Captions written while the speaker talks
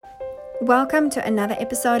Welcome to another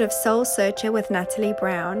episode of Soul Searcher with Natalie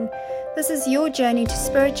Brown. This is your journey to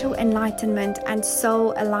spiritual enlightenment and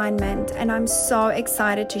soul alignment, and I'm so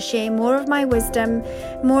excited to share more of my wisdom,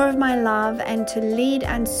 more of my love, and to lead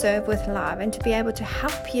and serve with love, and to be able to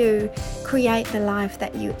help you create the life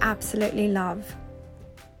that you absolutely love.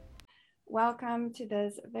 Welcome to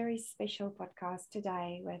this very special podcast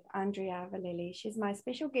today with Andrea Valelli. She's my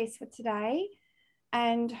special guest for today.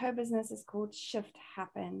 And her business is called Shift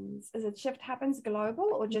Happens. Is it Shift Happens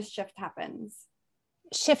Global or just Shift Happens?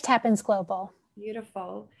 Shift Happens Global.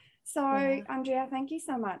 Beautiful. So, Andrea, thank you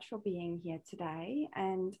so much for being here today.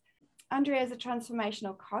 And Andrea is a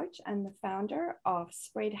transformational coach and the founder of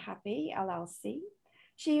Spread Happy LLC.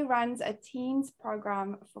 She runs a teens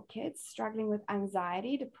program for kids struggling with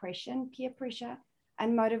anxiety, depression, peer pressure,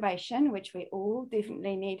 and motivation, which we all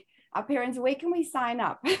definitely need. Our parents, where can we sign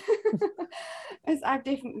up? Because I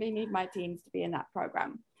definitely need my teens to be in that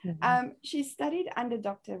program. Mm-hmm. She studied under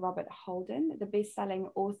Dr. Robert Holden, the best-selling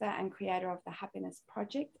author and creator of The Happiness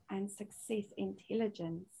Project and Success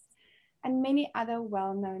Intelligence, and many other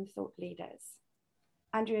well-known thought leaders.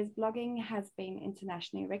 Andrea's blogging has been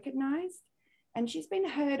internationally recognized, and she's been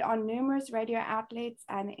heard on numerous radio outlets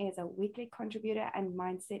and is a weekly contributor and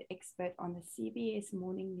mindset expert on the CBS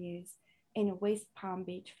Morning News in West Palm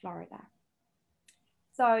Beach, Florida.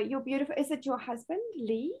 So you're beautiful. Is it your husband,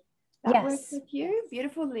 Lee, that works with you?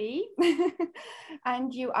 Beautiful Lee.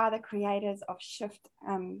 And you are the creators of Shift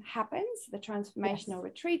Happens, the transformational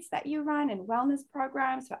retreats that you run and wellness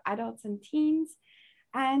programs for adults and teens.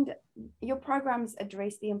 And your programs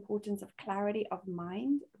address the importance of clarity of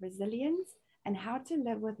mind, resilience, and how to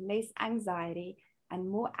live with less anxiety and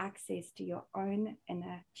more access to your own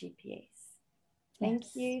inner GPS. Thank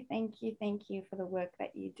you for the work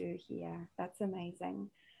that you do here. That's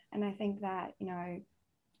amazing. And I think that, you know,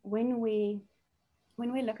 when we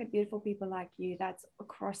look at beautiful people like you, that's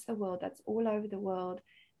across the world, that's all over the world,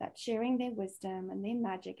 that's sharing their wisdom and their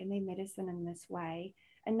magic and their medicine in this way,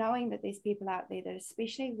 and knowing that there's people out there that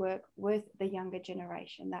especially work with the younger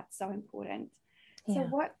generation, that's so important. Yeah. So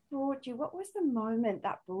what was the moment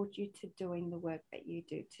that brought you to doing the work that you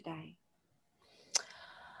do today?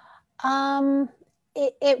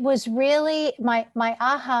 It was really my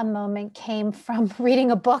aha moment came from reading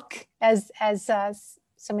a book, as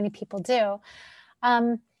so many people do.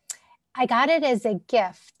 I got it as a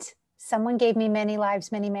gift. Someone gave me Many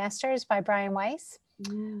Lives, Many Masters by Brian Weiss,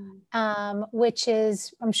 which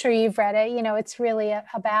is, I'm sure you've read it. You know, it's really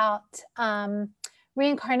about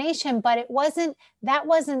reincarnation, but that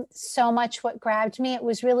wasn't so much what grabbed me. It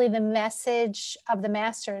was really the message of the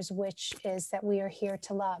masters, which is that we are here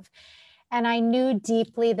to love. And I knew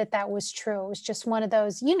deeply that was true. It was just one of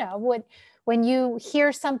those, you know, when you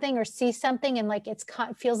hear something or see something and like it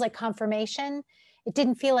feels like confirmation. It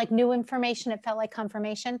didn't feel like new information. It felt like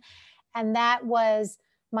confirmation. And that was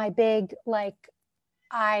my big, like,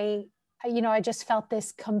 I just felt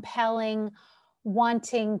this compelling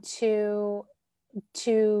wanting to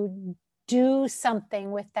do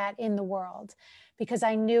something with that in the world, because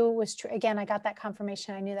I knew it was true. Again, I got that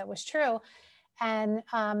confirmation. I knew that was true. And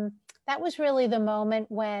that was really the moment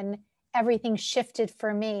when everything shifted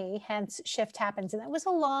for me, hence Shift Happens. And that was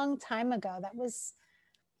a long time ago. That was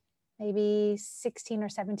maybe 16 or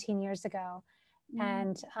 17 years ago.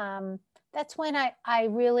 And that's when I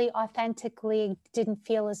really authentically didn't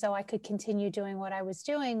feel as though I could continue doing what I was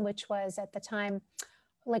doing, which was at the time,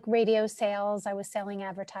 like radio sales. I was selling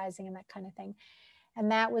advertising and that kind of thing. And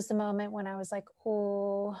that was the moment when I was like,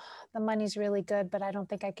 oh, the money's really good, but I don't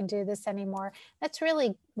think I can do this anymore. That's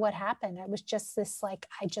really what happened. It was just this, like,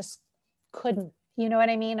 I just couldn't, you know what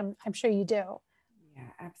I mean? I'm sure you do. Yeah,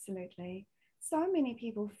 absolutely. So many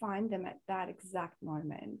people find them at that exact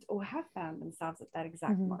moment, or have found themselves at that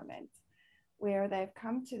exact moment, where they've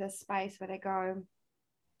come to this space where they go,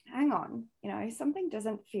 hang on, you know, something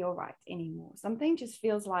doesn't feel right anymore. Something just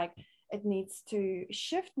feels like it needs to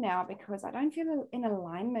shift now, because I don't feel in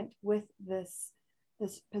alignment with this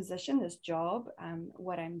position, this job,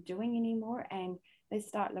 what I'm doing anymore. And they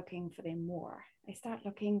start looking for them more. They start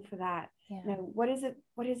looking for that, you know, what is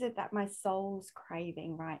it that my soul's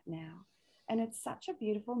craving right now? And it's such a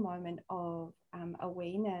beautiful moment of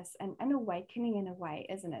awareness and an awakening in a way,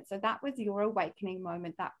 isn't it? So that was your awakening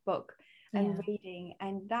moment, that book and reading.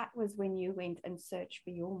 And that was when you went and searched for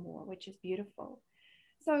your more, which is beautiful.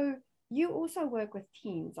 So you also work with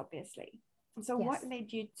teens, obviously. So what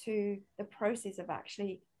led you to the process of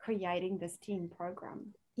actually creating this teen program?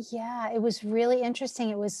 Yeah, it was really interesting.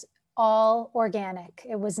 It was all organic.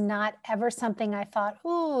 It was not ever something I thought,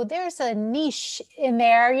 oh, there's a niche in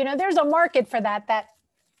there. You know, there's a market for that. That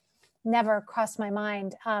never crossed my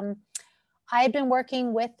mind. I had been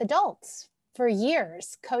working with adults for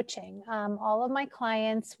years, coaching. All of my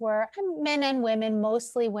clients were men and women,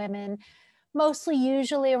 mostly women, mostly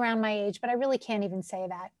usually around my age, but I really can't even say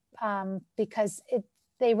that because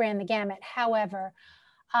they ran the gamut. However,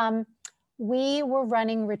 we were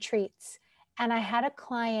running retreats, and I had a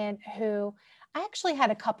client who, I actually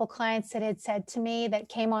had a couple clients that had said to me that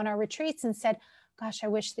came on our retreats and said, gosh, I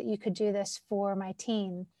wish that you could do this for my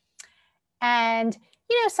teen. And,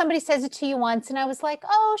 somebody says it to you once, and I was like,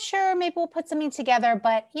 oh, sure, maybe we'll put something together.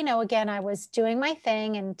 But, again, I was doing my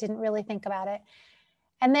thing and didn't really think about it.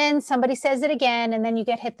 And then somebody says it again, and then you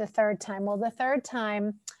get hit the third time. Well, the third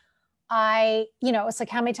time, it's like,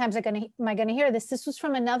 how many times am I going to hear this? This was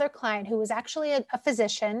from another client who was actually a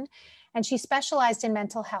physician, and she specialized in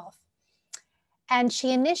mental health. And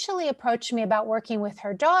she initially approached me about working with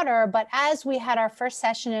her daughter, but as we had our first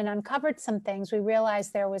session and uncovered some things, we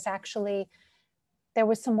realized there was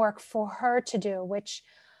some work for her to do, which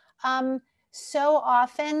so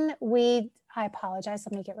often I apologize,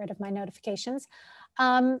 let me get rid of my notifications.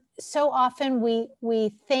 So often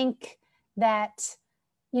we think that,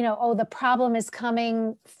 the problem is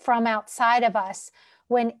coming from outside of us,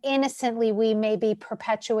 when innocently we may be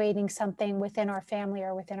perpetuating something within our family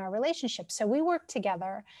or within our relationship. So we worked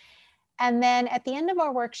together. And then at the end of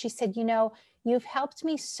our work, she said, you've helped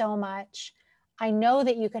me so much. I know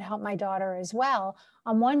that you could help my daughter as well.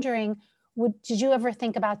 I'm wondering, did you ever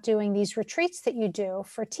think about doing these retreats that you do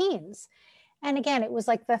for teens? And again, it was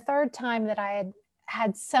like the third time that I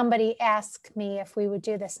had somebody ask me if we would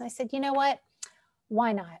do this. And I said, you know what?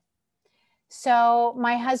 Why not? So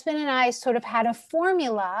my husband and I sort of had a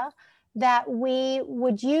formula that we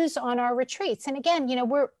would use on our retreats. And again,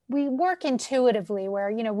 we work intuitively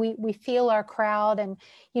where, we feel our crowd and,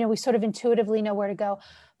 we sort of intuitively know where to go,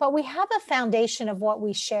 but we have a foundation of what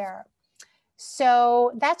we share.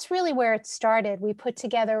 So that's really where it started. We put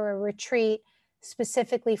together a retreat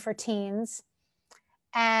specifically for teens,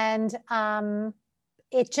 and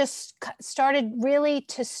it just started really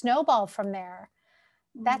to snowball from there.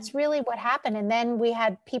 That's really what happened. And then we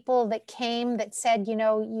had people that came that said,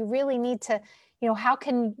 you really need to, how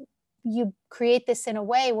can you create this in a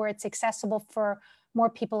way where it's accessible for more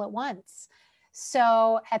people at once?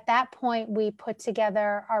 So at that point, we put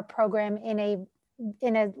together our program in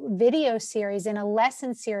a video series, in a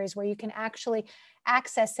lesson series where you can actually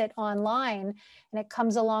access it online, and it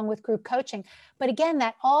comes along with group coaching. But again,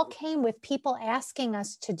 that all came with people asking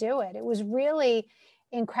us to do it. It was really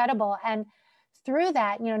incredible. And through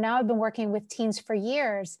that, now I've been working with teens for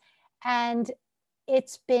years, and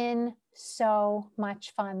it's been so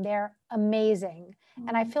much fun. They're amazing.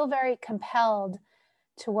 And I feel very compelled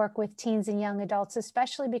to work with teens and young adults,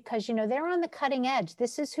 especially because, they're on the cutting edge.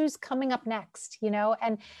 This is who's coming up next,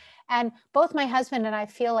 and both my husband and I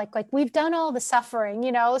feel like we've done all the suffering,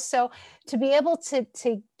 so to be able to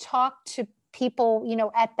talk to people,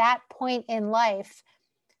 at that point in life,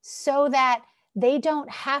 so that they don't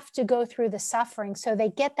have to go through the suffering. So they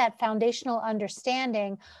get that foundational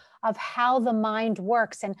understanding of how the mind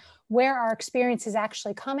works and where our experience is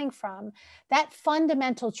actually coming from. That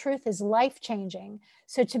fundamental truth is life-changing.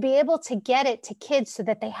 So to be able to get it to kids so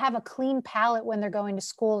that they have a clean palate when they're going to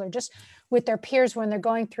school, or just with their peers when they're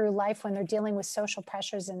going through life, when they're dealing with social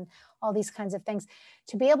pressures and all these kinds of things,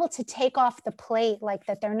 to be able to take off the plate, like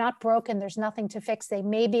that they're not broken, there's nothing to fix. They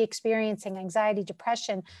may be experiencing anxiety,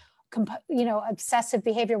 depression, obsessive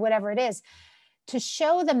behavior, whatever it is, to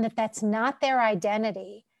show them that that's not their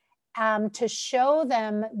identity, to show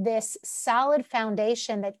them this solid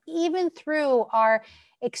foundation that even through our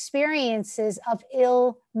experiences of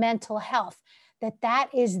ill mental health, that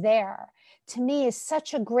is there, to me is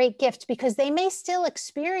such a great gift, because they may still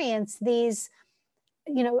experience these,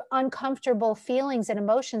 uncomfortable feelings and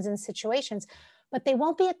emotions and situations, but they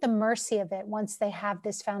won't be at the mercy of it once they have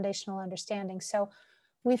this foundational understanding. So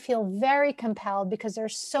we feel very compelled, because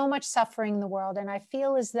there's so much suffering in the world. And I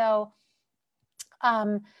feel as though,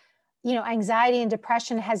 anxiety and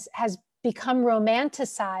depression has become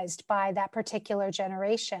romanticized by that particular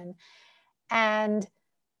generation. And,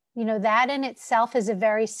 that in itself is a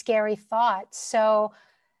very scary thought. So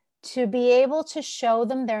to be able to show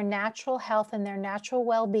them their natural health and their natural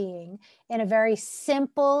well-being in a very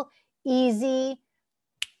simple, easy,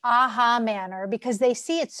 aha manner, because they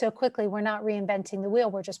see it so quickly. We're not reinventing the wheel.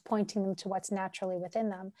 We're just pointing them to what's naturally within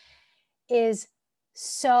them, is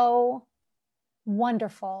so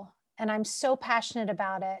wonderful. And I'm so passionate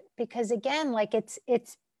about it, because again,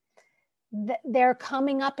 they're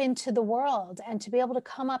coming up into the world, and to be able to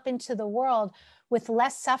come up into the world with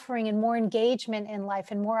less suffering and more engagement in life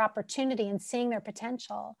and more opportunity and seeing their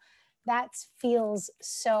potential, that feels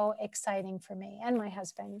so exciting for me and my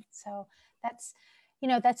husband. So that's,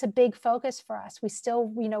 that's a big focus for us. We still,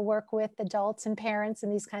 work with adults and parents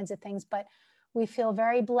and these kinds of things, but we feel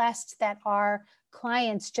very blessed that our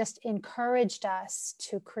clients just encouraged us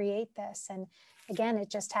to create this. And again, it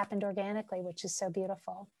just happened organically, which is so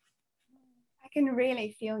beautiful. I can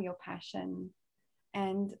really feel your passion,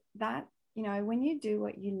 and that, when you do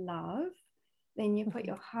what you love, then you put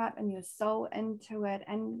your heart and your soul into it.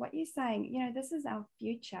 And what you're saying, this is our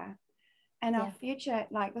future. And our future,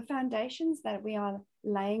 like the foundations that we are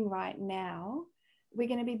laying right now, we're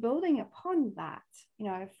going to be building upon that,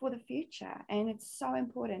 for the future. And it's so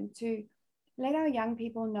important to let our young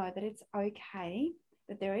people know that it's okay,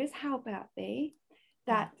 that there is help out there,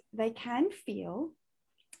 that they can feel,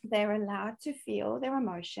 they're allowed to feel their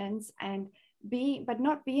emotions and but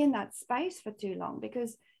not be in that space for too long,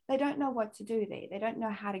 because they don't know what to do there. They don't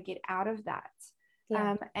know how to get out of that.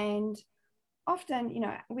 And often,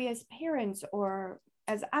 we as parents or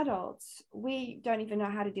as adults, we don't even know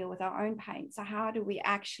how to deal with our own pain. So how do we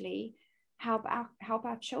actually help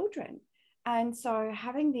our children? And so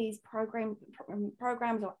having these programs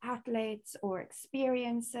or outlets or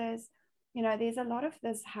experiences, there's a lot of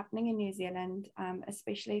this happening in New Zealand,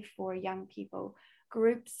 especially for young people,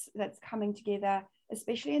 groups that's coming together,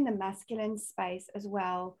 especially in the masculine space as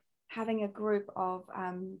well, having a group of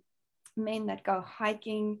men that go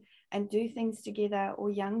hiking and do things together, or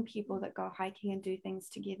young people that go hiking and do things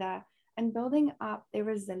together, and building up their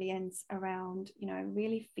resilience around,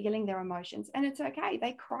 really feeling their emotions. And it's okay.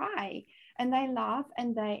 They cry and they laugh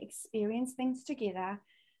and they experience things together.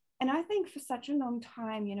 And I think for such a long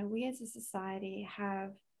time, we as a society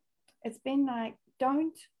it's been like,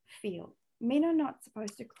 don't feel. Men are not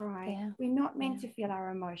supposed to cry. Yeah. We're not meant to feel our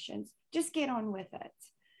emotions. Just get on with it.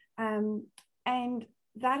 And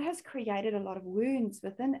that has created a lot of wounds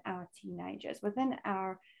within our teenagers, within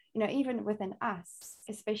our, even within us,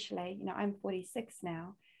 especially, I'm 46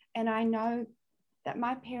 now, and I know that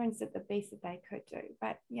my parents did the best that they could do.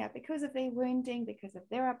 But because of their wounding, because of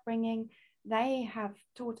their upbringing, they have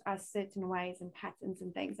taught us certain ways and patterns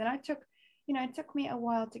and things. And it took me a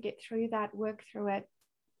while to get through that, work through it.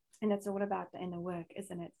 And it's all about the inner work,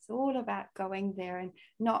 isn't it? It's all about going there and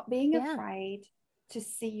not being afraid to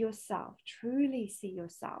see yourself, truly see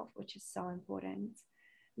yourself, which is so important.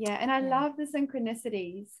 And I love the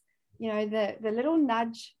synchronicities, the little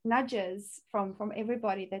nudges from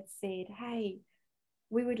everybody that said, hey,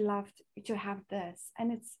 we would love to have this.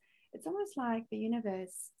 And it's almost like the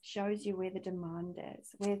universe shows you where the demand is,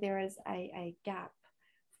 where there is a gap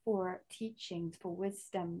for teachings, for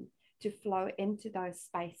wisdom to flow into those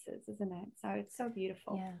spaces, isn't it? So it's so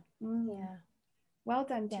beautiful. Well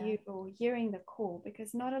done to you for hearing the call,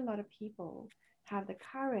 because not a lot of people have the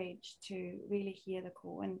courage to really hear the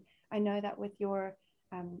call. And I know that with your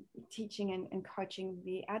teaching and coaching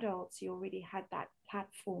the adults, you already had that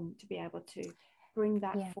platform to be able to bring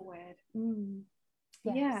that forward.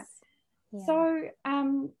 So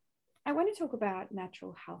I want to talk about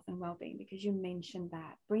natural health and well-being, because you mentioned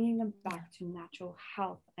that, bringing them back to natural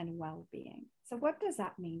health and well-being. So what does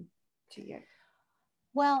that mean to you?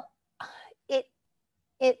 Well,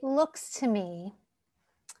 it looks to me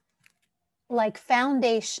like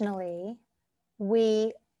foundationally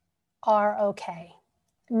we are okay.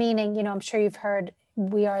 Meaning, I'm sure you've heard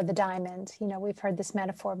we are the diamond. We've heard this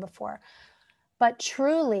metaphor before. But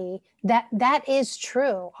truly, that is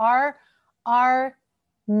true. Our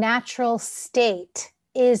natural state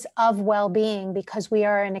is of well-being, because we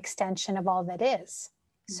are an extension of all that is.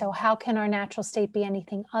 So how can our natural state be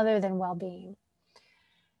anything other than well-being?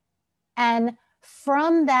 And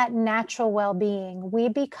from that natural well-being, we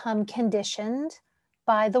become conditioned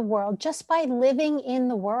by the world, just by living in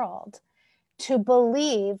the world, to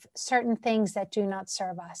believe certain things that do not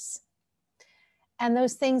serve us. And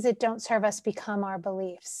those things that don't serve us become our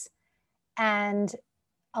beliefs. And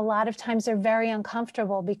a lot of times they're very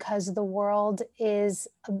uncomfortable, because the world there's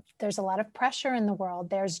a lot of pressure in the world.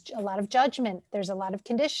 There's a lot of judgment. There's a lot of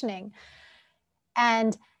conditioning.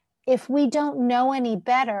 And if we don't know any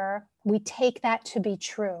better, we take that to be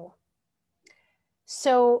true.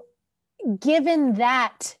 So given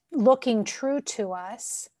that looking true to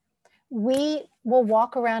us, we will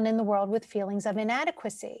walk around in the world with feelings of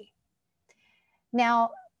inadequacy.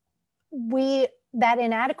 Now, that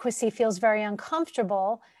inadequacy feels very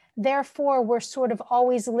uncomfortable. Therefore, we're sort of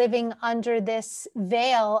always living under this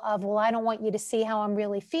veil of, well, I don't want you to see how I'm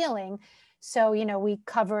really feeling. So, we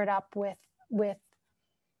cover it up with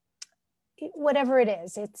whatever it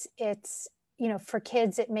is. It's for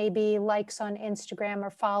kids, it may be likes on Instagram or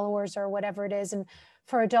followers or whatever it is. And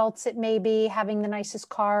For adults, it may be having the nicest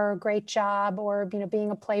car or great job, or, you know,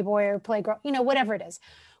 being a playboy or playgirl, you know, whatever it is.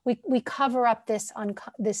 We cover up this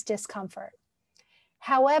discomfort.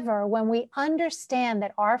 However, when we understand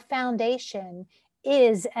that our foundation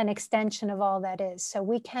is an extension of all that is, so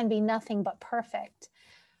we can be nothing but perfect,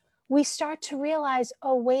 we start to realize,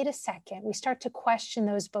 oh, wait a second. We start to question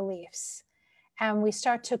those beliefs, and we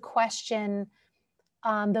start to question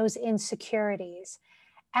those insecurities,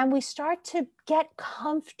 and we start to get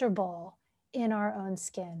comfortable in our own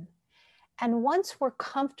skin. And once we're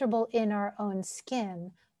comfortable in our own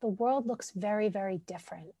skin, the world looks very, very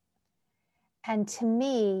different. And to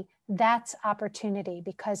me, that's opportunity,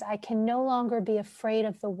 because I can no longer be afraid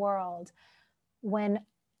of the world when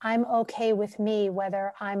I'm okay with me,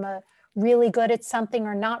 whether I'm really good at something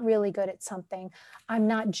or not really good at something. I'm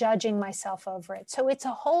not judging myself over it. So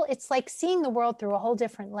it's like seeing the world through a whole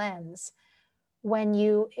different lens. When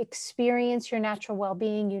you experience your natural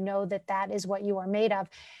well-being, you know that that is what you are made of.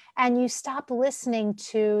 And you stop listening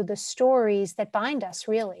to the stories that bind us,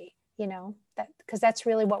 really, you know, because that's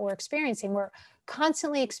really what we're experiencing. We're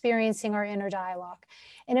constantly experiencing our inner dialogue.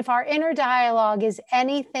 And if our inner dialogue is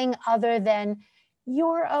anything other than,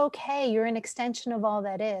 you're okay, you're an extension of all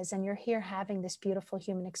that is, and you're here having this beautiful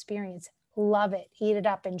human experience, love it, eat it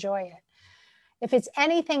up, enjoy it. If it's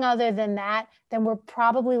anything other than that, then we're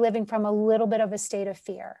probably living from a little bit of a state of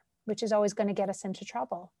fear, which is always going to get us into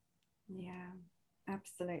trouble. Yeah,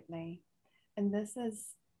 absolutely. And this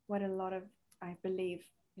is what a lot of, I believe,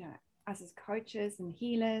 you know, us as coaches and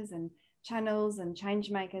healers and channels and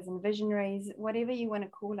change makers and visionaries, whatever you want to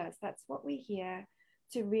call us, that's what we're here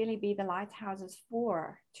to really be the lighthouses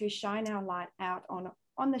for, to shine our light out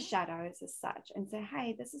on the shadows as such, and say,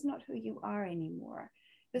 hey, this is not who you are anymore.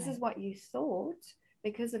 This is what you thought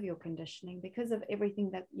because of your conditioning, because of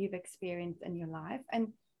everything that you've experienced in your life. And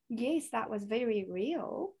yes, that was very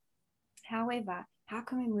real. However, how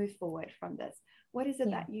can we move forward from this? What is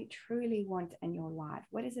it that you truly want in your life?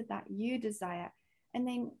 What is it that you desire? And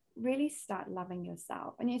then really start loving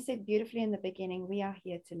yourself. And you said beautifully in the beginning, we are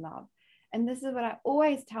here to love. And this is what I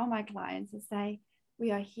always tell my clients, is say,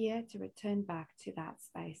 we are here to return back to that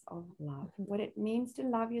space of love. Mm-hmm. What it means to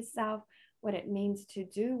love yourself, what it means to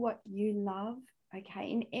do what you love, okay,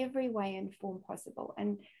 in every way and form possible.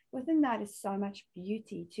 And within that is so much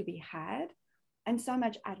beauty to be had, and so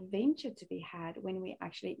much adventure to be had when we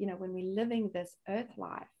actually, you know, when we're living this earth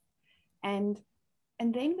life. And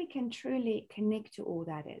then we can truly connect to all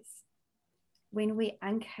that is. When we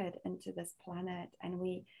anchored into this planet and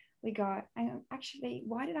we go, actually,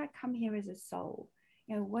 why did I come here as a soul?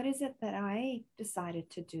 You know, what is it that I decided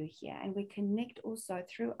to do here? And we connect also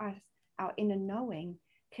through our inner knowing,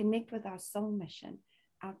 connect with our soul mission,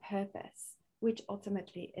 our purpose, which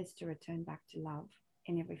ultimately is to return back to love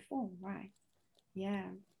in every form, right? Yeah.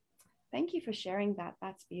 Thank you for sharing that.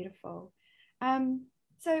 That's beautiful.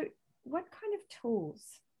 So what kind of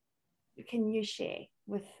tools can you share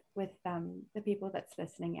with the people that's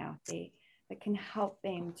listening out there that can help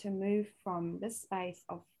them to move from this space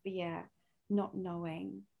of fear, not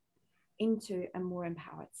knowing, into a more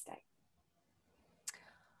empowered state?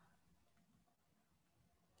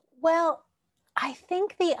 Well, I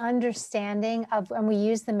think the understanding of, and we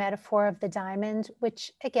use the metaphor of the diamond,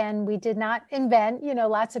 which again, we did not invent, you know,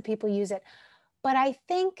 lots of people use it. But I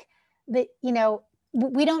think that, you know,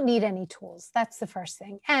 we don't need any tools. That's the first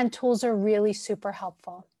thing. And tools are really super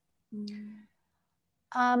helpful.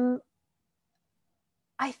 I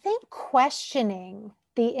think questioning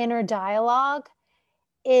the inner dialogue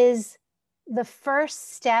is the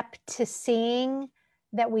first step to seeing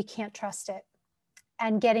that we can't trust it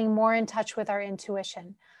and getting more in touch with our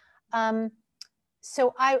intuition.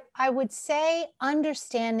 So I would say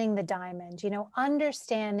understanding the diamond, you know,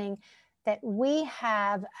 understanding that we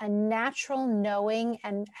have a natural knowing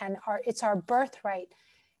and it's our birthright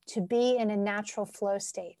to be in a natural flow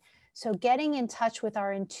state. So getting in touch with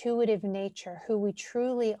our intuitive nature, who we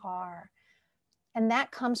truly are, and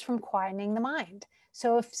that comes from quietening the mind.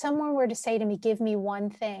 So if someone were to say to me, give me one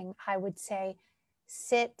thing, I would say,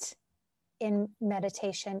 sit in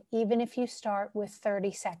meditation, even if you start with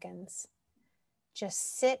 30 seconds.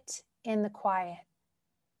 Just sit in the quiet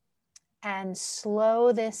and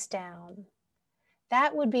slow this down.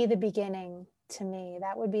 That would be the beginning to me.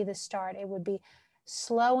 That would be the start. It would be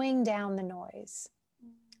slowing down the noise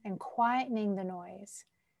and quietening the noise.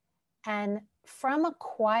 And from a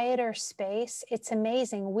quieter space, it's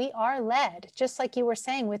amazing. We are led, just like you were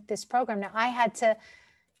saying with this program. Now, I had to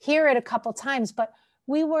hear it a couple times, but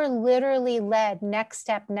we were literally led next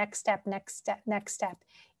step, next step, next step, next step.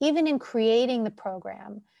 Even in creating the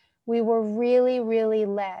program, we were really, really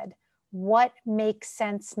led. what makes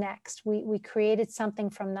sense next. We created something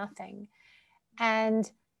from nothing. And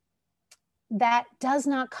that does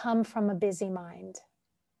not come from a busy mind.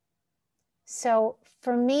 So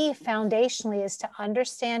for me, foundationally, is to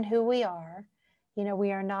understand who we are. You know,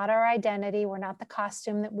 we are not our identity. We're not the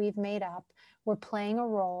costume that we've made up. We're playing a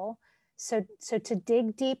role. So to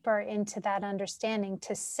dig deeper into that understanding,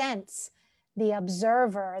 to sense the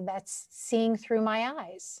observer that's seeing through my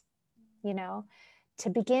eyes, you know, to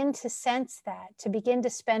begin to sense that, to begin to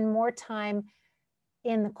spend more time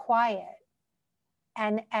in the quiet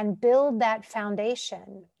and build that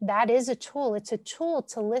foundation. That is a tool. It's a tool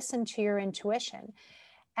to listen to your intuition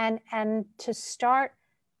and to start,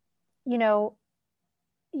 you know,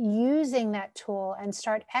 using that tool and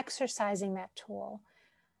start exercising that tool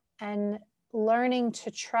and learning to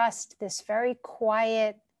trust this very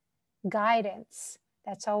quiet guidance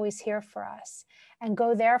that's always here for us, and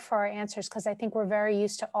go there for our answers, because I think we're very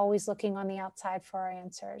used to always looking on the outside for our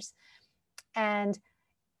answers. And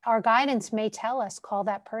our guidance may tell us, call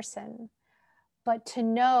that person. But to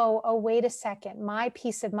know, oh, wait a second, my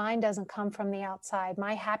peace of mind doesn't come from the outside.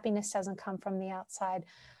 My happiness doesn't come from the outside.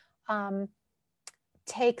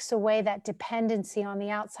 Takes away that dependency on the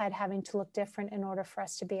outside having to look different in order for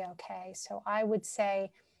us to be okay. So I would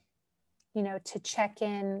say, you know, to check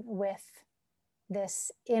in with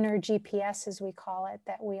this inner GPS, as we call it,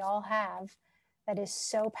 that we all have, that is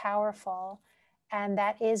so powerful. And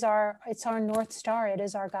that is it's our North Star. It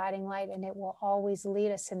is our guiding light, and it will always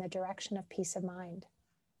lead us in the direction of peace of mind.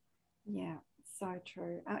 Yeah, so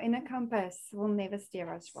true. Our inner compass will never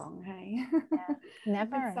steer us wrong, hey? Yeah,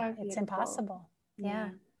 never. It's impossible. Yeah.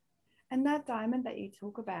 And that diamond that you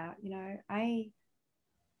talk about, you know, I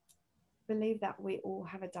believe that we all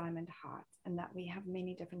have a diamond heart and that we have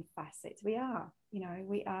many different facets. We are, you know,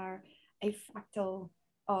 we are a fractal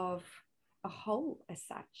of a whole as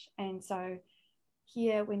such. And so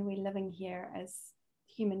here, when we're living here as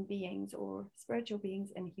human beings or spiritual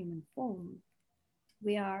beings in human form,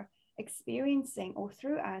 we are experiencing, or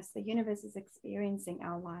through us, the universe is experiencing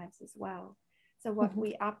our lives as well. So what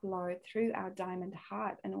we upload through our diamond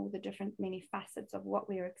heart and all the different many facets of what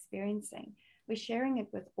we are experiencing, we're sharing it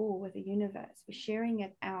with the universe. We're sharing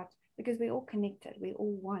it out because we're all connected. We're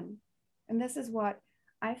all one. And this is what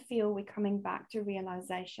I feel we're coming back to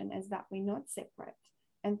realization, is that we're not separate.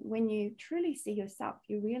 And when you truly see yourself,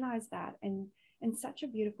 you realize that in such a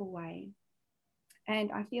beautiful way.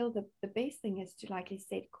 And I feel the best thing is to, like you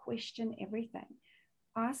said, question everything.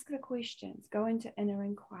 Ask the questions, go into inner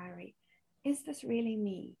inquiry. Is this really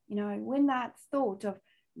me? You know, when that thought of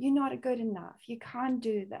you're not good enough, you can't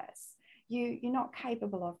do this, you're not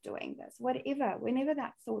capable of doing this, whatever, whenever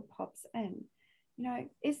that thought pops in, you know,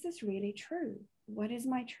 is this really true? What is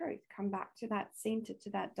my truth? Come back to that center, to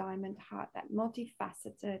that diamond heart, that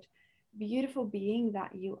multifaceted, beautiful being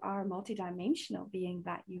that you are, multidimensional being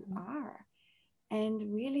that you are,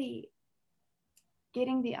 and really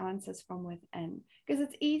getting the answers from within. Because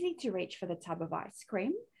it's easy to reach for the tub of ice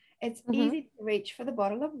cream. It's easy to reach for the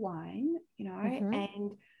bottle of wine, you know,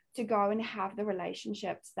 and to go and have the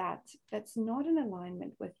relationships that's not in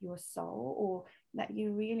alignment with your soul, or that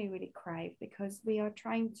you really, really crave, because we are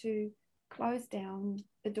trying to close down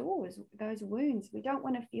the doors, those wounds. We don't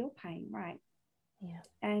want to feel pain, right? Yeah.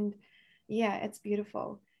 And yeah, it's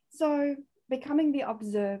beautiful. So becoming the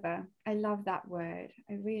observer, I love that word.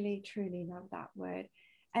 I really, truly love that word.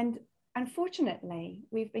 And unfortunately,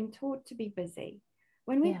 we've been taught to be busy.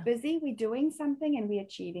 When we're busy, we're doing something and we're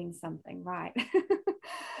achieving something, right?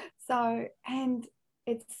 So, and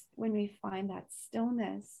it's when we find that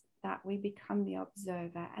stillness that we become the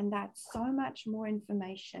observer, and that so much more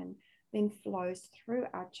information then flows through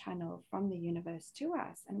our channel from the universe to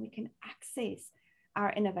us, and we can access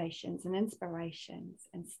our innovations and inspirations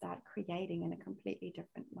and start creating in a completely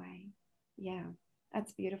different way. Yeah,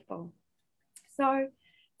 that's beautiful. So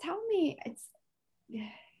tell me,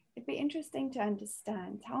 it'd be interesting to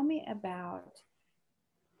understand. Tell me about,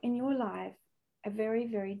 in your life, a very,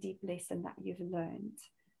 very deep lesson that you've learned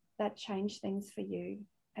that changed things for you,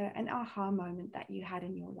 an aha moment that you had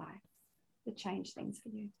in your life that changed things for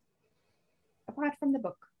you, apart from the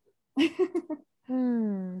book.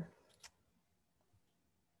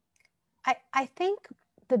 I think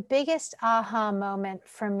the biggest aha moment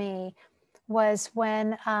for me was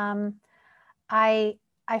when I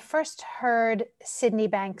first heard Sydney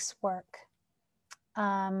Banks' work.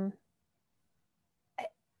 And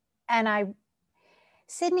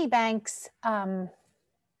Sydney Banks,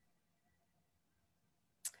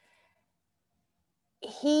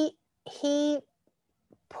 he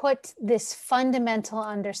put this fundamental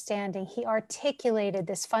understanding, he articulated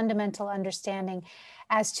this fundamental understanding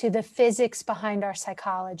as to the physics behind our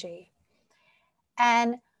psychology.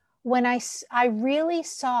 And when I really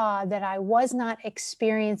saw that I was not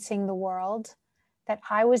experiencing the world, that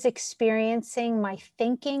I was experiencing my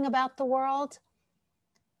thinking about the world,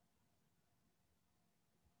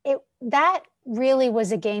 that really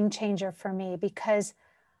was a game changer for me, because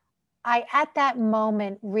I, at that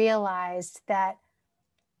moment, realized that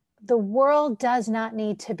the world does not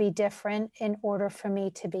need to be different in order for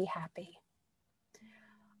me to be happy.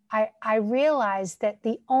 I realized that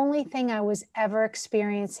the only thing I was ever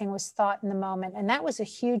experiencing was thought in the moment. And that was a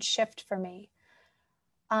huge shift for me.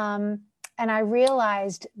 And I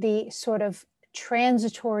realized the sort of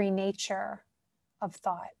transitory nature of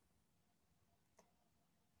thought.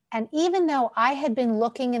 And even though I had been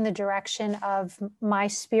looking in the direction of my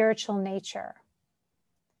spiritual nature,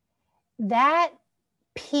 that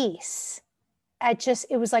piece,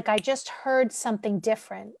 it was like I just heard something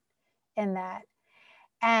different in that.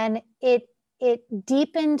 And it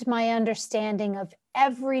deepened my understanding of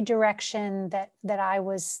every direction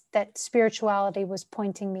that spirituality was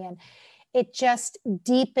pointing me in. It just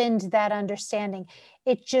deepened that understanding.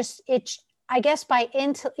 I guess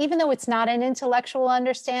even though it's not an intellectual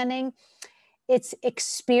understanding, it's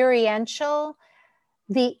experiential.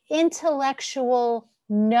 The intellectual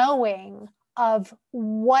knowing of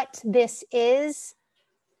what this is,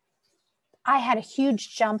 I had a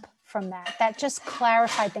huge jump from that. That just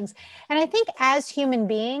clarified things. And I think as human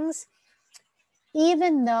beings,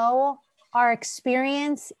 even though our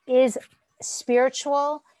experience is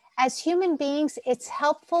spiritual, as human beings, it's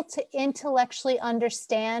helpful to intellectually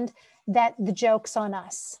understand that the joke's on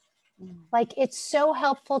us. Like, it's so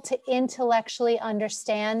helpful to intellectually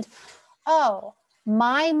understand, oh,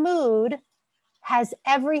 my mood has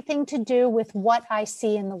everything to do with what I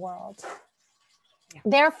see in the world. Yeah.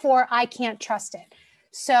 Therefore, I can't trust it.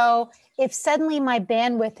 So if suddenly my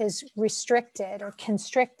bandwidth is restricted or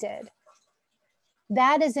constricted,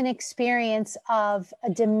 that is an experience of a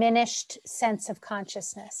diminished sense of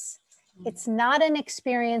consciousness. It's not an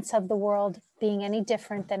experience of the world being any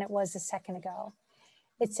different than it was a second ago.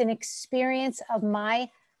 It's an experience of my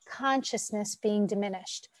consciousness being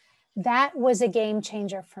diminished. That was a game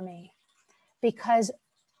changer for me, because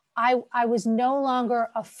I was no longer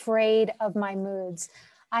afraid of my moods.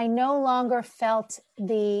 I no longer felt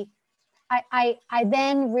I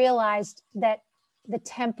then realized that the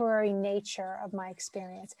temporary nature of my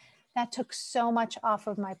experience, that took so much off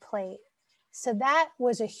of my plate. So that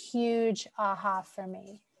was a huge aha for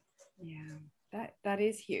me. Yeah, that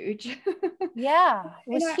is huge. Yeah,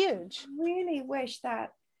 it was huge. I really wish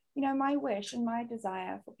that, my wish and my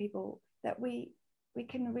desire for people, that we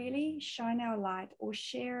can really shine our light or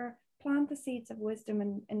plant the seeds of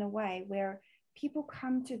wisdom in a way where people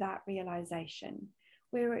come to that realization,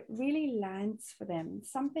 where it really lands for them.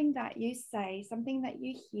 Something that you say, something that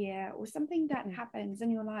you hear, or something that happens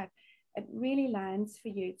in your life, it really lands for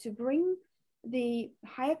you to bring the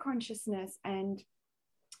higher consciousness and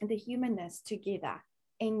the humanness together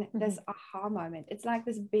in this aha moment. It's like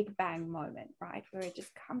this big bang moment, right? Where it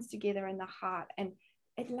just comes together in the heart and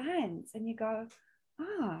it lands and you go,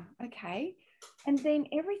 okay. And then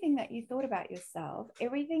everything that you thought about yourself,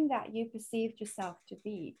 everything that you perceived yourself to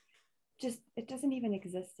be, it doesn't even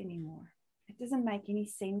exist anymore. It doesn't make any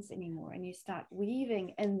sense anymore. And you start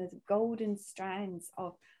weaving in this golden strands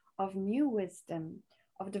of new wisdom,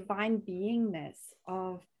 of divine beingness,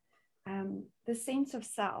 of the sense of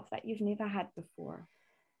self that you've never had before.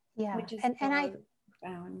 Yeah. Which is and I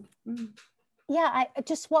found. Yeah, I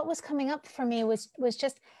just, what was coming up for me was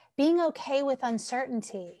just being okay with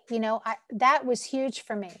uncertainty. That was huge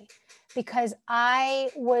for me, because I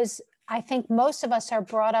think most of us are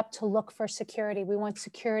brought up to look for security. We want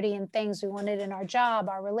security in things. We want it in our job,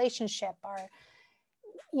 our relationship, our,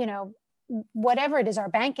 whatever it is, our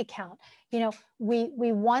bank account.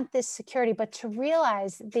 We want this security, but to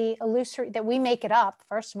realize the illusory, that we make it up.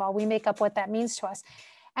 First of all, we make up what that means to us.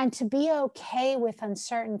 And to be okay with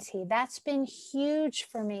uncertainty, that's been huge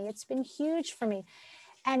for me. It's been huge for me.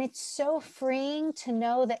 And it's so freeing to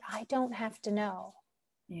know that I don't have to know.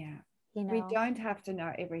 Yeah. We don't have to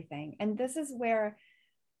know everything. And this is where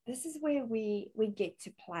we get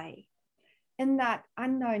to play in that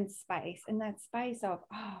unknown space, in that space of,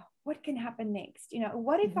 what can happen next?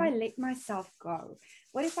 What if I let myself go?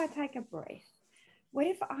 What if I take a breath? What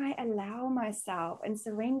if I allow myself and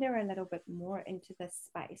surrender a little bit more into this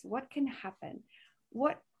space? What can happen?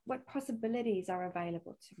 What possibilities are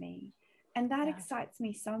available to me? And that excites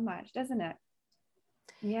me so much, doesn't it?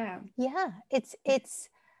 Yeah. Yeah. It's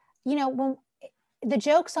when the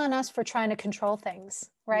joke's on us for trying to control things,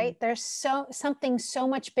 right? There's something so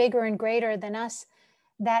much bigger and greater than us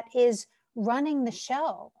that is running the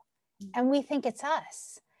show, and we think it's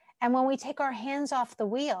us. And when we take our hands off the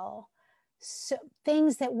wheel, so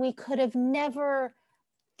things that we could have never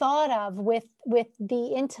thought of with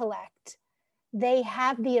the intellect, they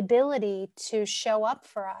have the ability to show up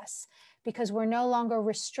for us, because we're no longer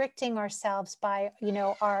restricting ourselves by,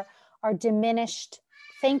 our diminished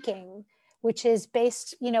thinking, which is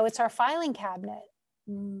based, it's our filing cabinet.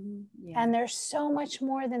 And there's so much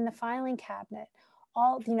more than the filing cabinet.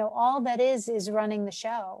 All that is running the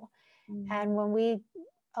show. And when we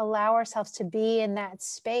allow ourselves to be in that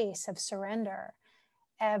space of surrender,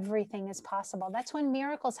 everything is possible. That's when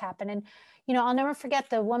miracles happen. And, I'll never forget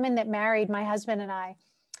the woman that married my husband and I.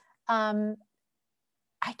 I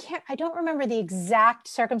don't remember the exact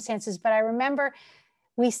circumstances, but I remember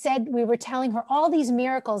we were telling her all these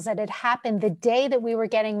miracles that had happened the day that we were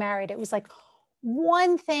getting married. It was like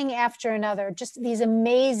one thing after another, just these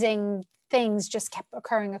amazing things just kept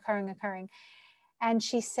occurring. And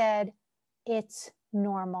she said, "It's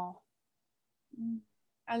normal."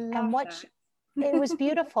 I love that. It was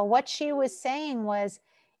beautiful. What she was saying was,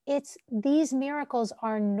 these miracles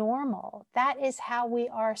are normal. That is how we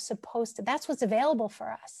are supposed to, that's what's available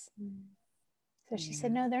for us. So she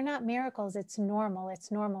said, "No, they're not miracles. It's normal.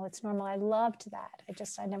 It's normal. It's normal." I loved that.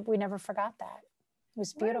 We never forgot that. It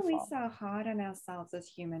was beautiful. Why are we so hard on ourselves as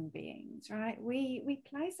human beings, right? We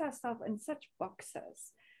place ourselves in such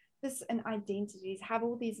boxes, and identities, have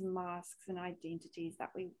all these masks and identities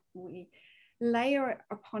that we layer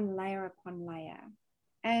upon layer upon layer.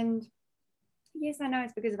 And yes, I know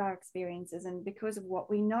it's because of our experiences and because of what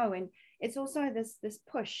we know. And it's also this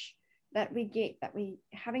push that we get, that we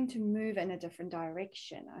having to move in a different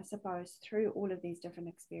direction, I suppose, through all of these different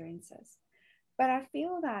experiences. But I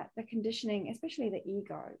feel that the conditioning, especially the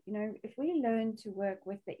ego, if we learn to work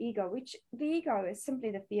with the ego, which the ego is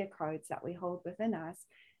simply the fear codes that we hold within us,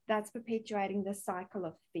 that's perpetuating the cycle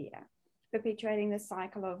of fear, perpetuating the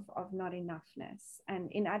cycle of not enoughness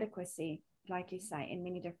and inadequacy, like you say, in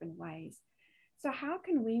many different ways. So how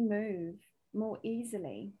can we move more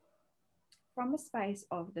easily from a space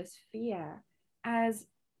of this fear as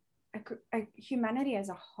a humanity as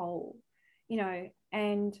a whole,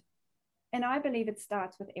 and I believe it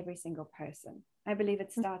starts with every single person. I believe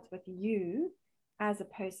it starts with you as a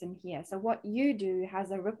person here. So what you do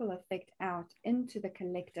has a ripple effect out into the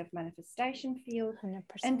collective manifestation field, 100%.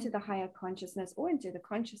 Into the higher consciousness, or into the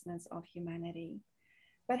consciousness of humanity.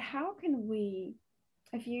 But how can we,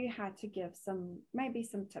 if you had to give some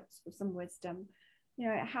tips or some wisdom,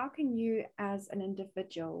 how can you as an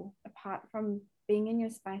individual, apart from being in your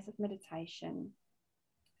space of meditation,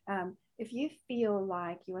 if you feel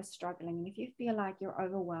like you are struggling, and if you feel like you're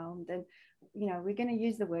overwhelmed, and we're going to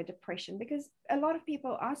use the word depression, because a lot of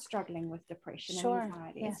people are struggling with depression and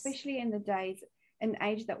anxiety, yes. Especially in the days and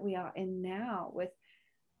age that we are in now, with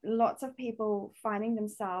lots of people finding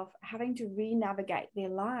themselves having to re-navigate their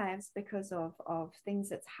lives because of things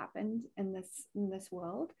that's happened in this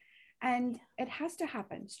world. And it has to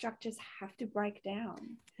happen. Structures have to break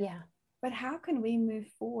down. Yeah. But how can we move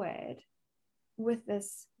forward with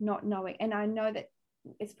this not knowing? And I know that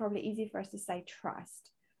it's probably easy for us to say trust,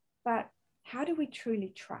 but how do we truly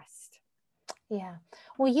trust? Yeah.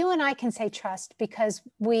 Well, you and I can say trust because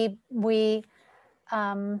we live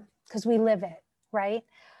it, right?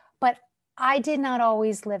 But I did not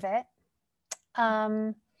always live it.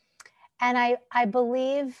 And I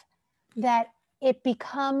believe that it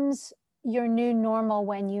becomes your new normal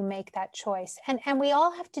when you make that choice. And we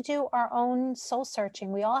all have to do our own soul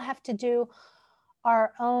searching. We all have to do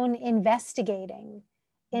our own investigating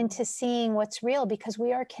into seeing what's real, because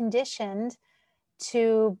we are conditioned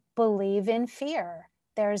to believe in fear.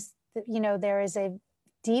 There is a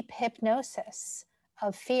deep hypnosis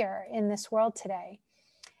of fear in this world today,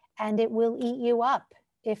 and it will eat you up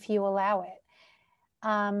if you allow it.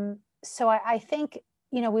 So I think,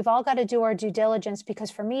 we've all got to do our due diligence,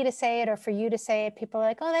 because for me to say it or for you to say it, people are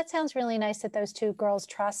like, "Oh, that sounds really nice that those two girls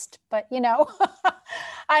trust," but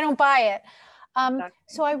I don't buy it. Exactly.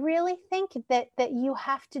 So I really think that you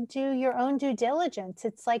have to do your own due diligence.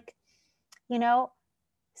 It's like,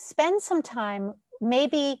 spend some time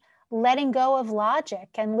maybe letting go of logic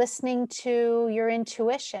and listening to your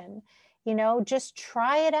intuition, just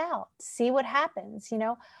try it out, see what happens.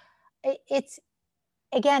 It's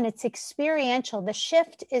experiential. The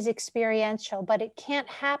shift is experiential, but it can't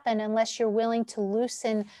happen unless you're willing to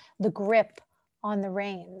loosen the grip on the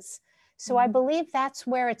reins. So I believe that's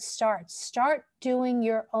where it starts. Start doing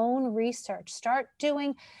your own research. Start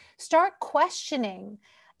questioning.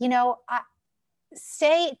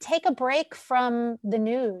 take a break from the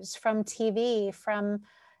news, from TV, from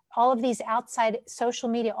all of these outside social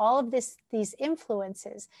media, all of these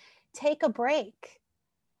influences. Take a break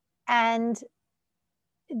and,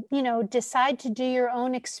 decide to do your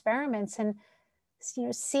own experiments and,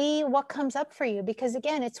 see what comes up for you. Because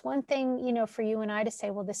again, it's one thing, for you and I to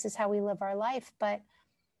say, well, this is how we live our life, but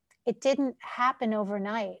it didn't happen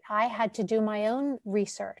overnight. I had to do my own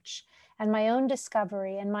research and my own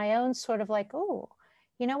discovery and my own sort of like, oh,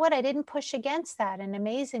 you know what? I didn't push against that. And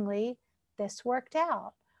amazingly, this worked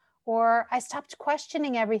out. Or I stopped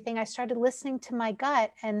questioning everything. I started listening to my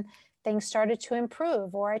gut and things started to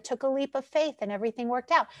improve. Or I took a leap of faith and everything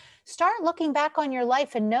worked out. Start looking back on your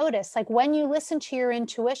life and notice, like when you listen to your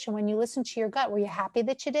intuition, when you listen to your gut, were you happy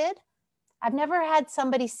that you did? I've never had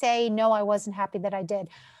somebody say, no, I wasn't happy that I did.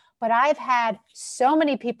 But I've had so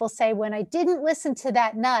many people say, when I didn't listen to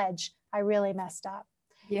that nudge, I really messed up.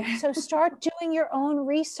 Yeah. So start doing your own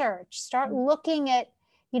research. Start looking at,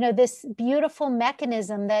 this beautiful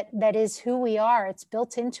mechanism that is who we are. It's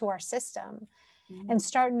built into our system. And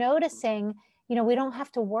start noticing, we don't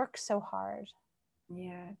have to work so hard.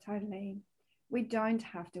 Yeah, totally. We don't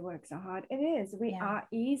have to work so hard. It is. We are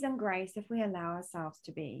ease and grace if we allow ourselves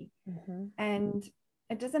to be. And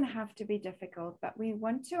it doesn't have to be difficult, but we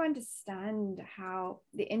want to understand how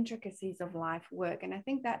the intricacies of life work. And I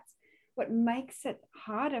think that's what makes it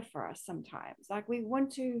harder for us sometimes. Like we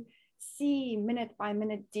want to see minute by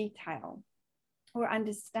minute detail or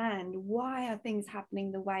understand why are things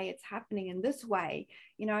happening the way it's happening in this way,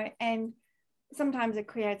 and sometimes it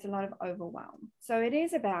creates a lot of overwhelm. So it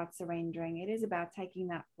is about surrendering. It is about taking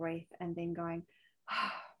that breath and then going,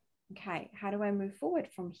 okay, how do I move forward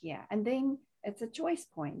from here? And then it's a choice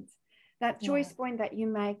point. That choice point that you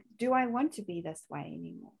make, do I want to be this way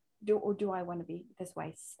anymore? Do I want to be this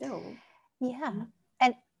way still? Yeah.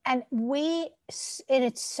 And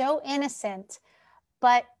it's so innocent,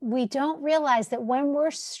 but we don't realize that when we're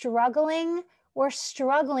struggling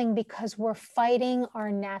because we're fighting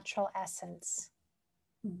our natural essence.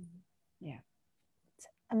 Yeah. It's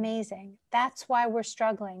amazing. That's why we're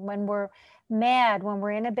struggling. When we're mad, when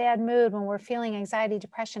we're in a bad mood, when we're feeling anxiety,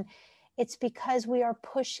 depression, it's because we are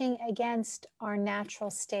pushing against our natural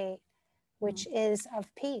state, which is of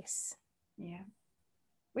peace. Yeah.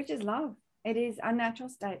 Which is love. It is, our natural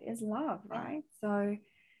state is love, right? So,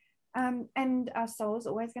 and our soul is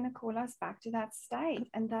always going to call us back to that state.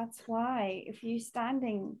 And that's why if you're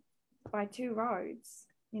standing by two roads,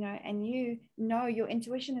 and your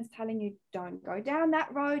intuition is telling you, don't go down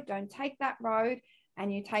that road, don't take that road,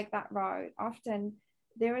 and you take that road, often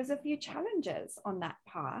there is a few challenges on that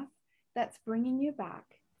path that's bringing you back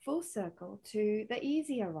full circle to the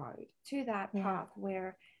easier road, to that path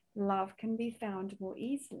where love can be found more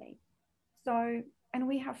easily. So, and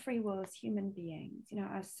we have free will as human beings.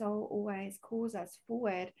 Our soul always calls us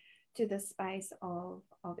forward to the space of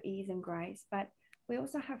ease and grace, but we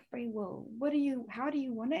also have free will. How do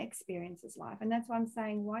you want to experience this life? And that's why I'm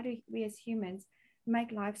saying, why do we as humans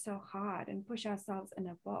make life so hard and push ourselves in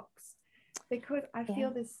a box? Because I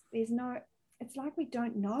feel it's like we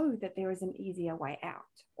don't know that there is an easier way out,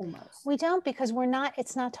 almost. We don't, because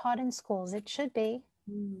it's not taught in schools. It should be.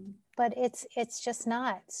 But it's just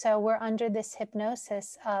not. So we're under this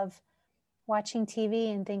hypnosis of watching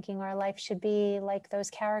TV and thinking our life should be like those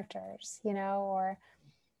characters, or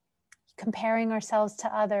comparing ourselves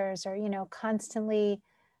to others, or, constantly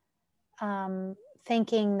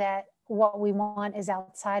thinking that what we want is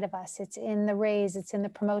outside of us. It's in the raise, it's in the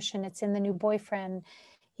promotion, it's in the new boyfriend,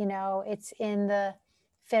 it's in the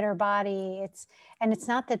fitter body. And it's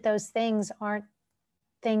not that those things aren't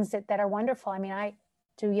things that are wonderful. I mean, I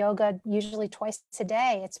do yoga usually twice a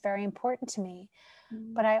day. It's very important to me.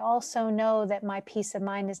 But I also know that my peace of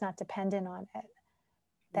mind is not dependent on it,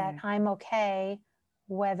 that I'm okay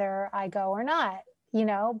whether I go or not,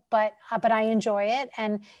 but I enjoy it.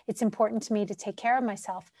 And it's important to me to take care of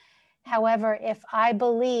myself. However, if I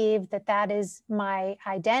believe that is my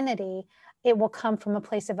identity, it will come from a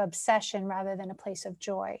place of obsession rather than a place of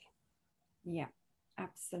joy. Yeah,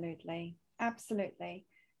 absolutely. Absolutely.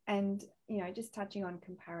 And, just touching on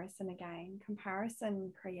comparison again,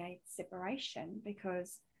 comparison creates separation,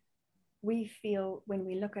 because we feel when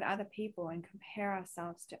we look at other people and compare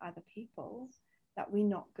ourselves to other people that we're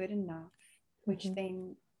not good enough, which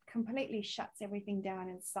then completely shuts everything down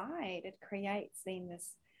inside. It creates then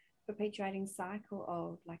this perpetuating cycle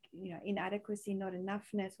of inadequacy, not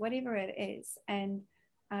enoughness, whatever it is, and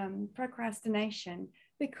procrastination,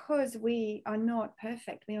 because we are not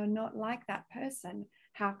perfect. We are not like that person.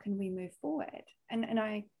 How can we move forward? And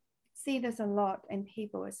I see this a lot in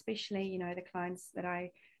people, especially, the clients that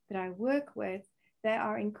I work with. They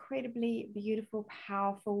are incredibly beautiful,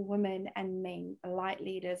 powerful women and men, light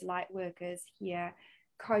leaders, light workers here,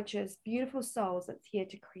 coaches, beautiful souls that's here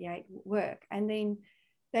to create work. And then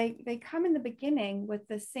they come in the beginning with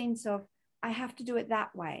the sense of, I have to do it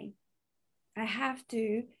that way. I have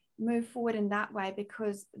to move forward in that way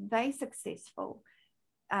because they're successful.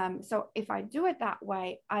 So if I do it that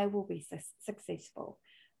way, I will be successful.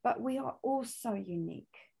 But we are all so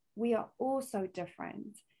unique. We are all so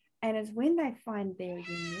different. And it's when they find their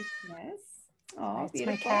uniqueness. Oh, It's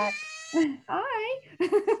beautiful. my cat.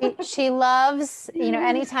 Hi. She loves, you know,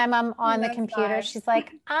 anytime I'm on the That's computer, nice. she's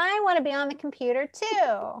like, I want to be on the computer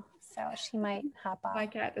too. So she might hop My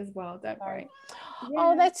up. cat as well, don't worry.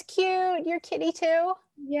 Oh, Yeah. that's cute. Your kitty too?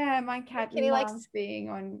 Yeah, my cat Kitty loves likes, being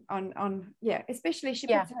on yeah, especially she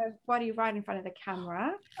yeah, puts her body right in front of the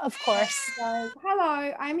camera. of course. She goes,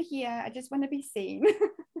 hello, I'm here. I just want to be seen.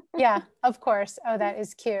 Yeah, of course. Oh, that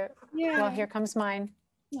is cute. Well, Yeah. here comes mine.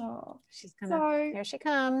 Oh, She's gonna, so here she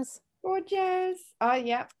comes. gorgeous. Oh,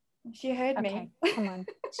 yeah. She heard Okay, me. come on.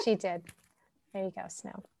 She did. There you go,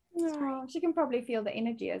 Snow. Oh, she can probably feel the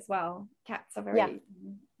energy as well. Cats are Yeah. very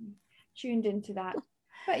tuned into that.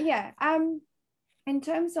 But yeah, in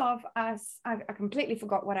terms of us, I completely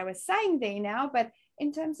forgot what I was saying there now, but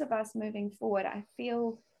in terms of us moving forward, I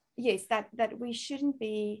feel, yes, that we shouldn't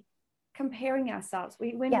be comparing ourselves.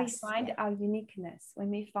 When we Yes. find our uniqueness, when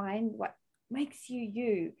we find what makes you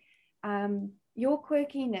you, your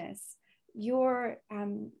quirkiness, your,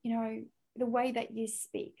 the way that you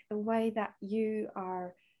speak, the way that you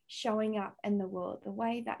are showing up in the world, the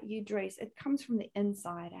way that you dress, it comes from the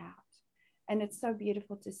inside out. And it's so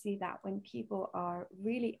beautiful to see that when people are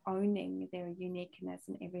really owning their uniqueness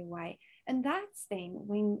in every way. And that's then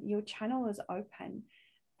when your channel is open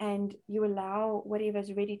and you allow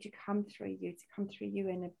whatever's ready to come through you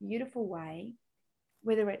in a beautiful way,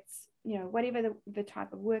 whether it's, whatever the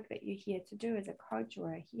type of work that you're here to do as a coach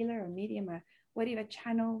or a healer or medium or whatever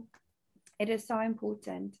channel. It is so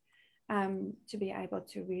important to be able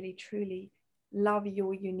to really, truly love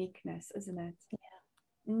your uniqueness, isn't it?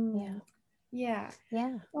 Yeah. Yeah. Yeah.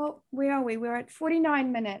 Yeah. Well, where are we? We're at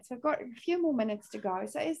 49 minutes. We've got a few more minutes to go.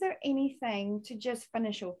 So is there anything to just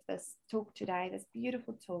finish off this talk today, this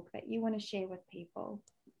beautiful talk that you want to share with people?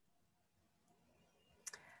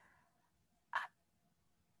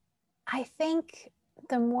 I think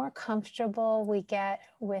the more comfortable we get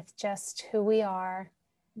with just who we are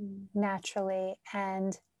naturally,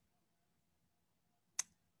 and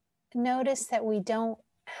notice that we don't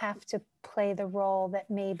have to play the role that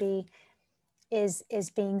maybe is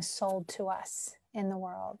being sold to us in the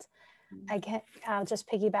world. I'll just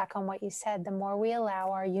piggyback on what you said. The more we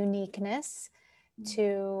allow our uniqueness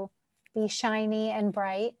to be shiny and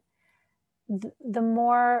bright, the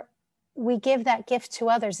more we give that gift to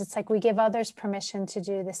others. It's like we give others permission to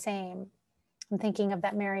do the same. I'm thinking of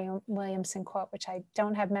that Marianne Williamson quote, which I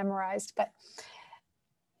don't have memorized, but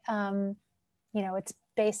it's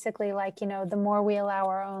basically like, the more we allow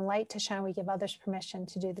our own light to shine, we give others permission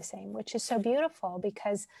to do the same, which is so beautiful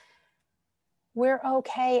because we're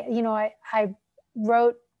okay.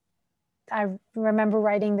 I remember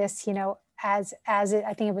writing this, as it,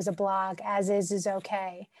 I think it was a blog, as is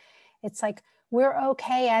okay. It's like, we're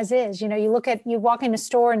okay as is. You walk in a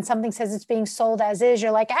store and something says it's being sold as is.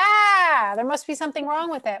 You're like, there must be something wrong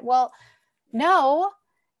with it. Well, no,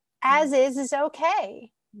 as is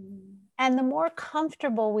okay. And the more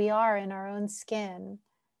comfortable we are in our own skin,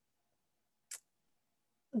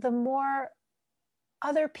 the more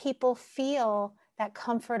other people feel that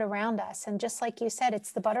comfort around us. And just like you said,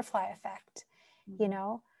 it's the butterfly effect.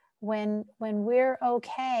 When we're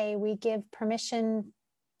okay, we give permission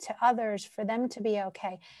to others for them to be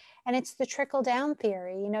okay. And it's the trickle down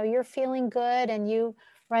theory. You're feeling good and you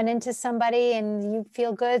run into somebody and you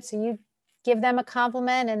feel good, so you give them a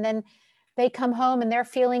compliment, and then they come home and they're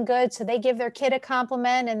feeling good, so they give their kid a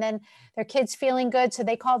compliment, and then their kid's feeling good, so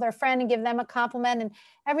they call their friend and give them a compliment, and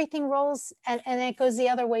everything rolls, and it goes the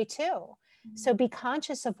other way too. So be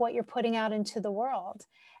conscious of what you're putting out into the world.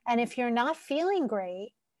 And if you're not feeling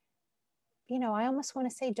great, I almost want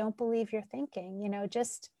to say, don't believe your thinking.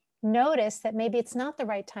 Just notice that maybe it's not the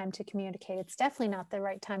right time to communicate. It's definitely not the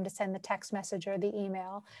right time to send the text message or the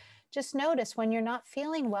email. Just notice when you're not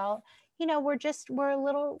feeling well, we're a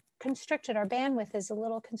little constricted. Our bandwidth is a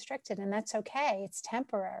little constricted, and that's okay. It's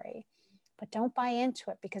temporary. But don't buy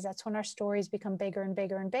into it, because that's when our stories become bigger and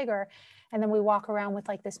bigger and bigger. And then we walk around with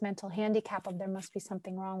like this mental handicap of, there must be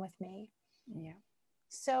something wrong with me. Yeah.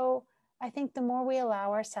 So I think the more we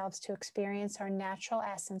allow ourselves to experience our natural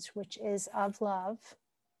essence, which is of love,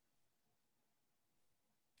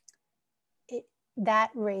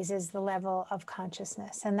 that raises the level of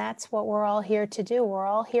consciousness. And that's what we're all here to do. We're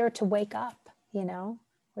all here to wake up, you know,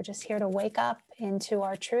 we're just here to wake up into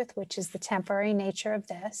our truth, which is the temporary nature of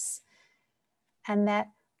this, and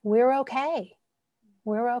that we're okay.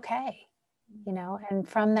 We're okay, you know, and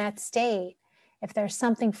from that state, if there's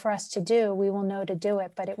something for us to do, we will know to do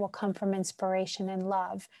it, but it will come from inspiration and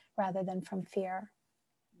love rather than from fear.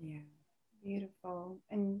 Yeah, beautiful.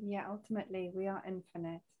 And yeah, ultimately, we are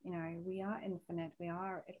infinite. You know, we are infinite. We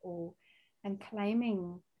are it all. And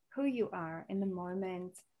claiming who you are in the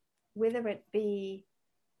moment, whether it be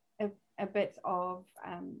a bit of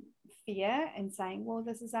fear and saying, well,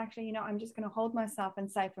 this is actually, you know, I'm just going to hold myself in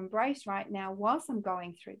safe embrace right now whilst I'm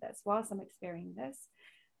going through this, whilst I'm experiencing this,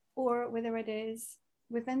 or whether it is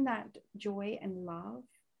within that joy and love,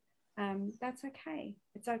 that's okay.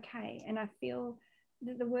 It's okay. And I feel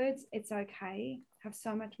that the words "it's okay" have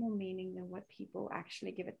so much more meaning than what people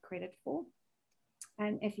actually give it credit for.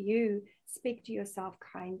 And if you speak to yourself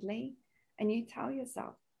kindly and you tell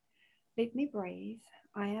yourself, let me breathe,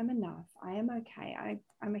 I am enough, I am okay.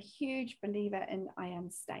 I'm a huge believer in I am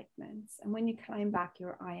statements. And when you claim back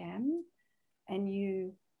your I am, and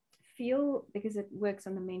you feel, because it works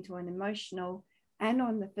on the mental and emotional and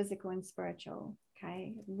on the physical and spiritual,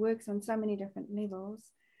 okay, it works on so many different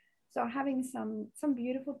levels. So having some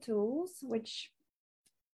beautiful tools, which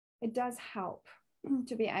it does help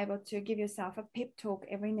to be able to give yourself a pep talk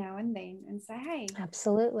every now and then and say, hey,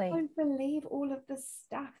 Absolutely. don't believe all of this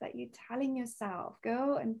stuff that you're telling yourself,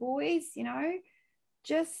 girl and boys, you know,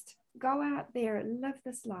 just go out there, live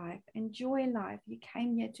this life, enjoy life. You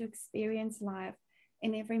came here to experience life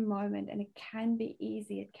in every moment, and it can be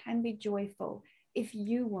easy, it can be joyful if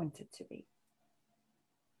you want it to be.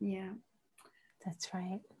 Yeah, that's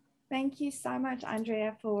right. Thank you so much,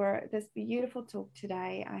 Andrea, for this beautiful talk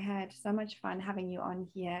today. I had so much fun having you on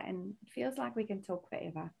here, and it feels like we can talk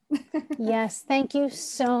forever. Yes, thank you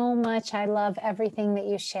so much. I love everything that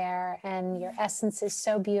you share, and your essence is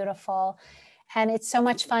so beautiful. And it's so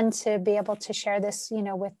much fun to be able to share this, you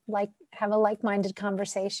know, with have a like-minded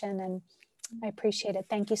conversation. And I appreciate it.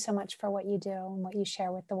 Thank you so much for what you do and what you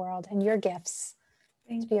share with the world and your gifts.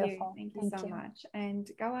 It's beautiful. Thank you so much. And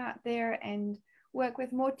go out there and work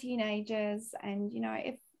with more teenagers. And, you know,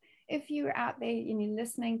 if you're out there and you're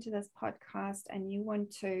listening to this podcast and you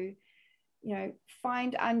want to, you know,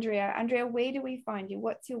 find Andrea, where do we find you?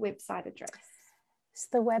 What's your website address? So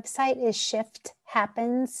the website is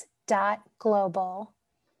shifthappens.global.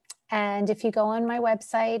 And if you go on my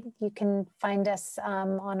website, you can find us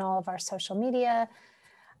on all of our social media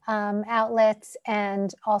outlets.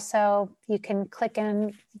 And also you can click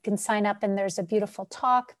in, you can sign up, and there's a beautiful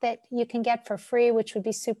talk that you can get for free, which would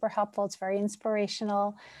be super helpful. It's very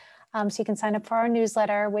inspirational. So you can sign up for our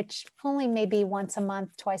newsletter, which only maybe once a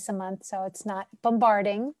month, twice a month. So it's not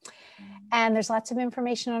bombarding. And there's lots of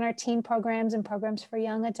information on our teen programs and programs for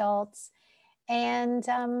young adults. And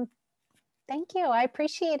thank you. I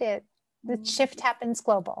appreciate it. The Shift Happens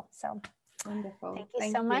Global. So wonderful. Thank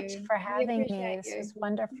you so much for having me. This was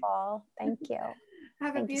wonderful. Thank you.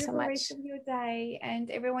 Have a beautiful rest of your day. And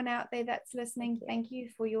everyone out there that's listening, thank you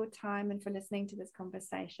for your time and for listening to this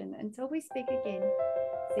conversation. Until we speak again,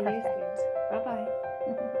 see you soon. Bye-bye.